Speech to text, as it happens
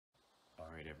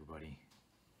everybody.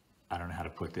 I don't know how to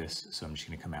put this, so I'm just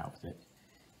going to come out with it.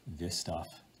 This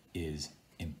stuff is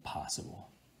impossible.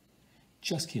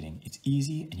 Just kidding. It's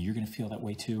easy, and you're going to feel that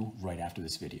way too right after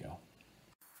this video.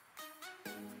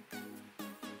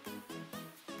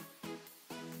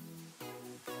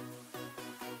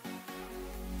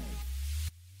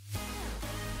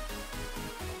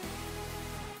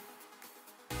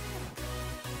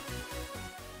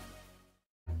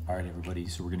 All right, everybody,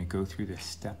 so we're going to go through this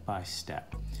step by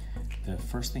step. The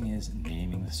first thing is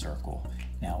naming the circle.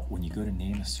 Now, when you go to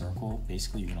name a circle,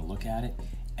 basically you're going to look at it,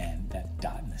 and that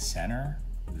dot in the center,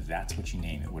 that's what you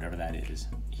name it, whatever that is.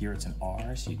 Here it's an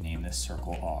R, so you'd name this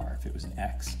circle R. If it was an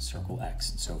X, circle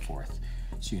X, and so forth.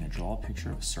 So you're going to draw a picture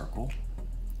of a circle,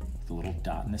 the little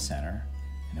dot in the center,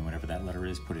 and then whatever that letter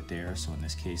is, put it there. So in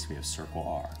this case, we have circle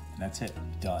R, and that's it,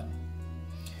 done.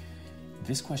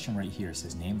 This question right here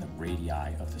says name the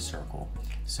radii of the circle.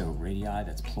 So radii,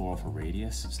 that's plural for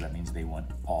radius, so that means they want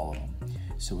all of them.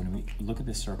 So when we look at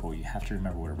this circle, you have to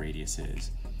remember what a radius is.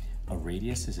 A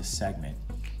radius is a segment,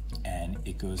 and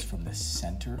it goes from the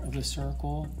center of the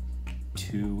circle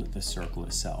to the circle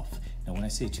itself. Now when I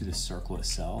say to the circle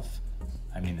itself,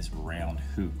 I mean this round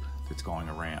hoop that's going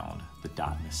around the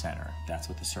dot in the center. That's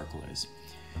what the circle is.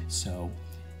 So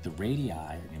the radii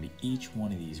are going to be each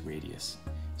one of these radius.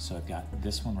 So I've got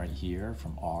this one right here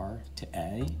from R to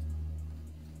A.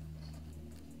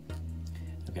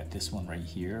 I've got this one right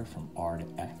here from R to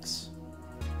X.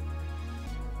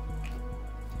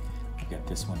 I've got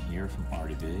this one here from R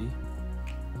to B.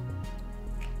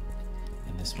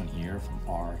 And this one here from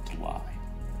R to Y.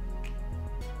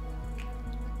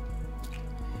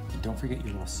 And don't forget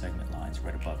your little segment lines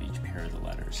right above each pair of the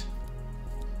letters.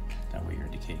 That way you're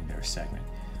indicating their segment.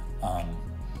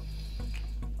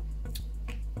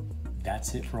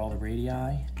 That's it for all the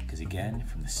radii, because again,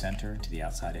 from the center to the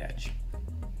outside edge.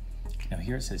 Now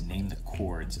here it says name the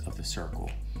chords of the circle.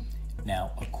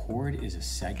 Now a chord is a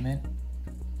segment,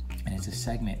 and it's a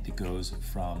segment that goes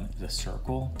from the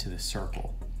circle to the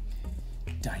circle.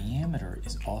 Diameter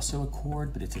is also a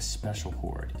chord, but it's a special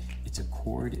chord. It's a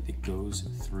chord that goes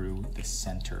through the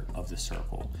center of the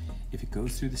circle. If it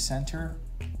goes through the center,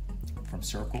 from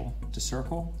circle to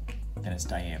circle, then it's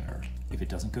diameter. If it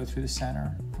doesn't go through the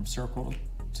center from circle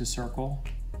to circle,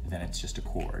 then it's just a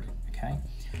chord, okay?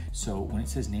 So when it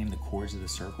says name the chords of the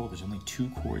circle, there's only two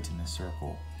chords in this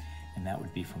circle, and that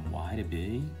would be from Y to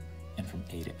B and from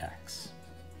A to X.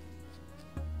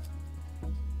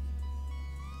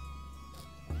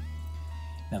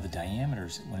 Now the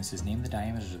diameters, when it says name the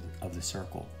diameters of the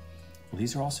circle, well,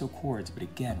 these are also chords, but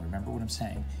again, remember what I'm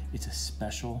saying. It's a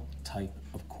special type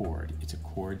of chord. It's a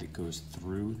chord that goes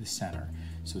through the center.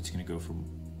 So it's going to go from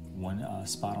one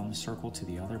spot on the circle to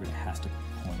the other, but it has to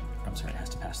it has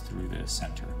to pass through the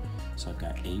center. So I've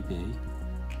got AB,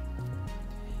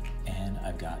 and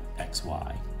I've got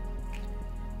XY.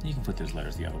 And you can put those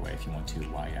letters the other way if you want to,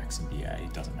 YX and BA,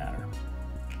 it doesn't matter.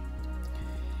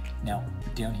 Now,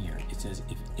 down here, it says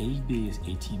if AB is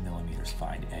 18 millimeters,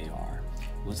 find AR.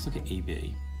 Let's look at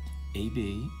AB.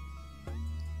 AB,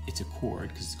 it's a chord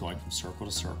because it's going from circle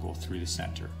to circle through the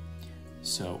center.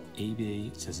 So AB,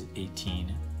 it says it's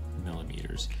 18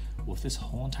 millimeters. Well, if this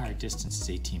whole entire distance is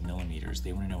 18 millimeters,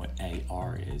 they want to know what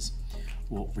AR is.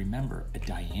 Well, remember, a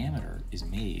diameter is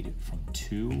made from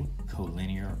two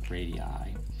collinear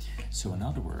radii. So in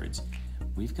other words,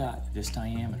 we've got this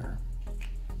diameter,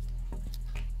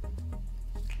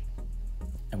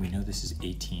 and we know this is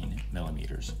 18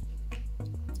 millimeters.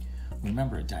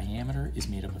 Remember, a diameter is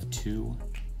made up of two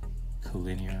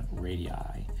collinear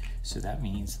radii. So that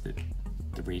means that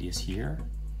the radius here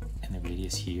and the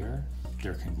radius here,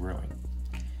 they're congruent.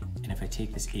 And if I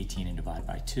take this 18 and divide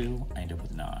by 2, I end up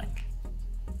with 9.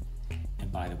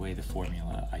 And by the way, the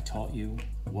formula I taught you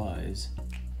was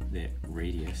that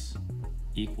radius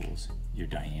equals your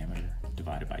diameter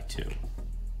divided by 2.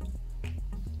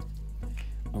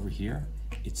 Over here,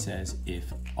 it says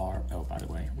if R, oh, by the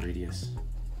way, radius,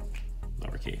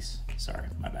 lowercase, sorry,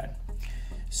 my bad.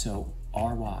 So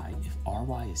RY, if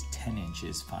RY is 10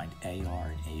 inches, find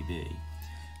AR and AB.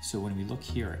 So when we look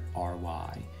here at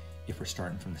RY, if we're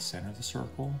starting from the center of the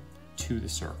circle to the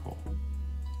circle,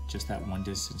 just that one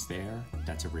distance there,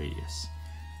 that's a radius.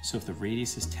 So if the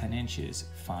radius is 10 inches,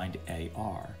 find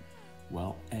AR.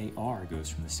 Well, AR goes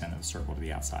from the center of the circle to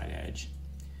the outside edge.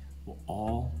 Well,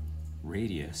 all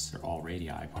radii,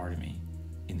 pardon me,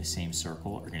 in the same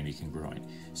circle are going to be congruent.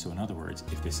 So in other words,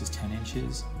 if this is 10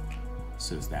 inches,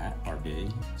 so is that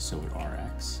RB, so would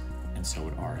RX, and so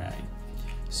would RA.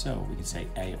 So we can say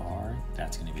AR,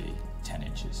 that's going to be 10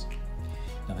 inches.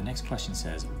 Now the next question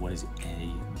says, what is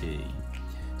AB?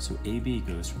 So AB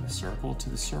goes from the circle to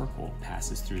the circle,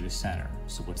 passes through the center.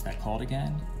 So what's that called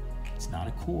again? It's not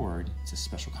a chord, it's a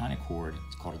special kind of chord.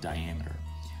 It's called a diameter.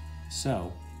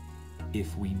 So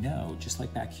if we know, just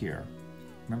like back here,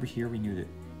 remember here we knew that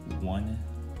one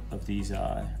of these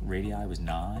radii was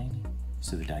 9,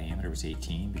 so the diameter was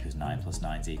 18 because 9 plus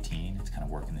 9 is 18. It's kind of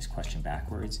working this question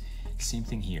backwards. Same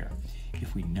thing here.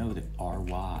 If we know that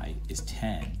Ry is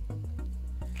 10,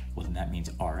 well then that means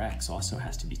Rx also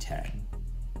has to be 10.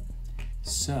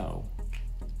 So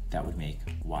that would make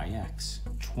Yx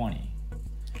 20.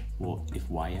 Well, if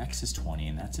Yx is 20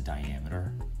 and that's a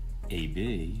diameter,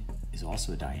 AB is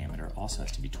also a diameter, also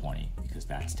has to be 20 because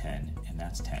that's 10 and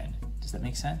that's 10. Does that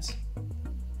make sense?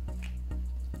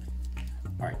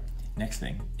 All right, next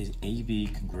thing, is AB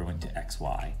congruent to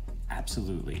XY?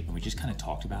 Absolutely, and we just kind of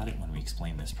talked about it when we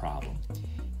explained this problem.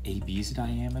 AB is a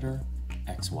diameter,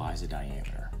 XY is a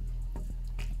diameter.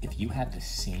 If you have the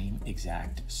same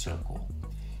exact circle,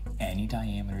 any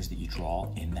diameters that you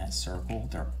draw in that circle,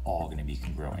 they're all going to be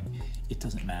congruent. It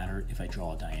doesn't matter if I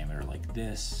draw a diameter like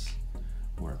this,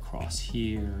 or across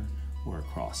here, or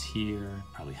across here.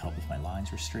 Probably help if my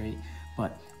lines were straight,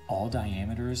 but all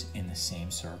diameters in the same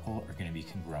circle are going to be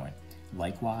congruent.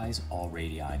 Likewise, all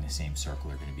radii in the same circle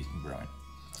are going to be congruent.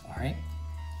 All right,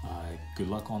 good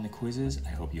luck on the quizzes. I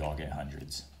hope you all get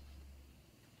hundreds.